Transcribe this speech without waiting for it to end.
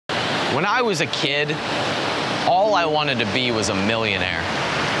When I was a kid, all I wanted to be was a millionaire.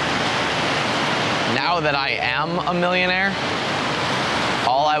 Now that I am a millionaire,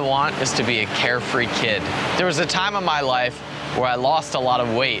 all I want is to be a carefree kid. There was a time in my life where I lost a lot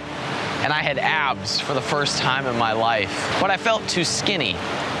of weight and I had abs for the first time in my life, but I felt too skinny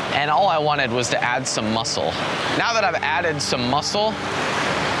and all I wanted was to add some muscle. Now that I've added some muscle,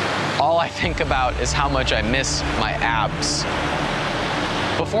 all I think about is how much I miss my abs.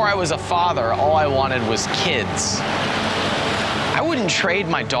 Before I was a father, all I wanted was kids. I wouldn't trade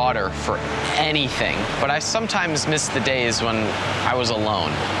my daughter for anything, but I sometimes miss the days when I was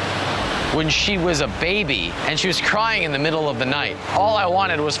alone. When she was a baby and she was crying in the middle of the night, all I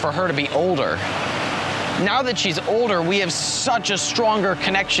wanted was for her to be older. Now that she's older, we have such a stronger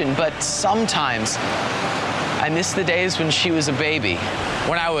connection, but sometimes I miss the days when she was a baby.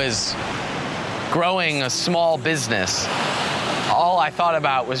 When I was growing a small business, all I thought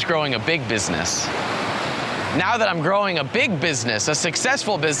about was growing a big business. Now that I'm growing a big business, a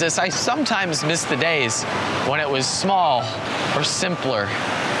successful business, I sometimes miss the days when it was small or simpler.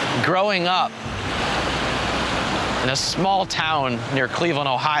 Growing up in a small town near Cleveland,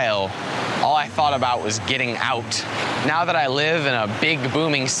 Ohio, all I thought about was getting out. Now that I live in a big,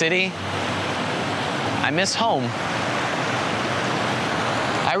 booming city, I miss home.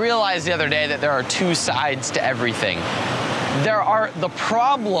 I realized the other day that there are two sides to everything. There are the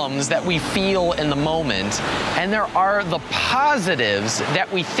problems that we feel in the moment, and there are the positives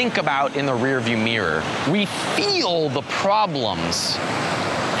that we think about in the rearview mirror. We feel the problems,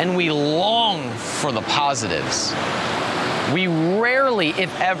 and we long for the positives. We rarely,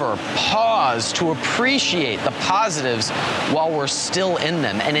 if ever, pause to appreciate the positives while we're still in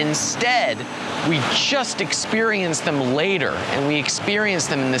them. And instead, we just experience them later. And we experience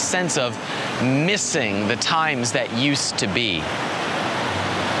them in the sense of missing the times that used to be.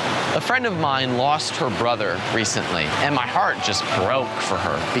 A friend of mine lost her brother recently, and my heart just broke for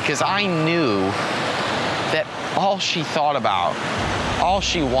her because I knew that all she thought about, all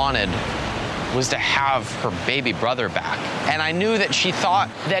she wanted, was to have her baby brother back. And I knew that she thought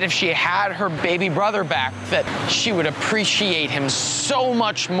that if she had her baby brother back, that she would appreciate him so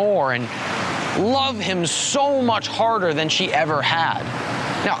much more and love him so much harder than she ever had.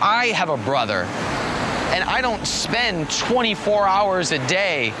 Now, I have a brother, and I don't spend 24 hours a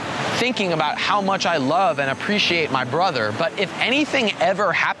day thinking about how much I love and appreciate my brother, but if anything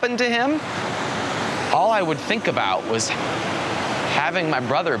ever happened to him, all I would think about was having my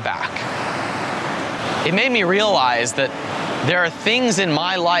brother back. It made me realize that there are things in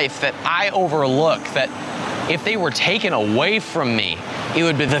my life that I overlook that if they were taken away from me, it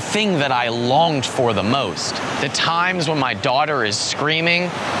would be the thing that I longed for the most. The times when my daughter is screaming,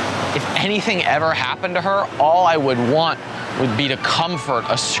 if anything ever happened to her, all I would want would be to comfort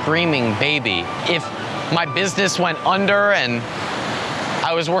a screaming baby. If my business went under and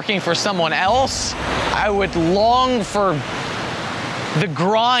I was working for someone else, I would long for the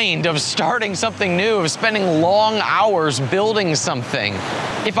grind of starting something new, of spending long hours building something.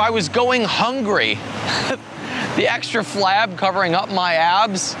 If I was going hungry, the extra flab covering up my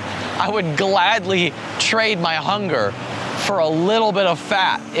abs, I would gladly trade my hunger for a little bit of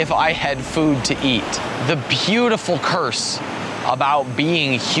fat if I had food to eat. The beautiful curse about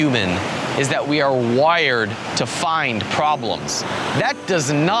being human is that we are wired to find problems. That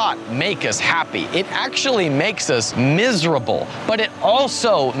does not make us happy. It actually makes us miserable, but it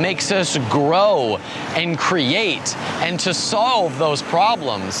also makes us grow and create. And to solve those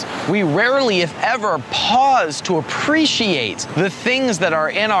problems, we rarely, if ever, pause to appreciate the things that are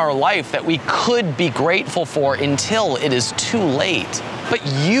in our life that we could be grateful for until it is too late. But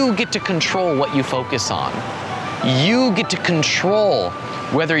you get to control what you focus on. You get to control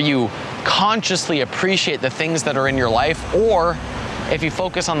whether you consciously appreciate the things that are in your life, or if you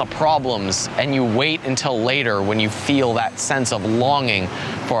focus on the problems and you wait until later when you feel that sense of longing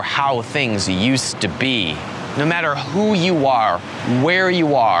for how things used to be. No matter who you are, where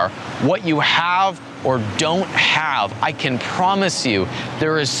you are, what you have or don't have, I can promise you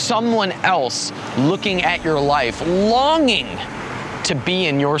there is someone else looking at your life, longing to be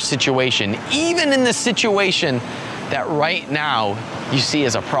in your situation, even in the situation that right now you see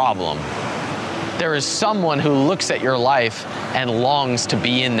as a problem. There is someone who looks at your life and longs to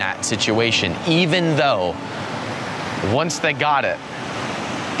be in that situation, even though once they got it,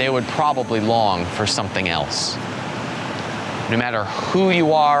 they would probably long for something else. No matter who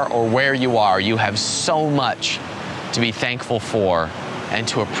you are or where you are, you have so much to be thankful for and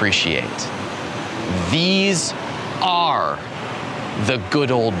to appreciate. These are the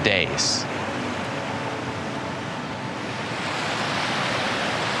good old days.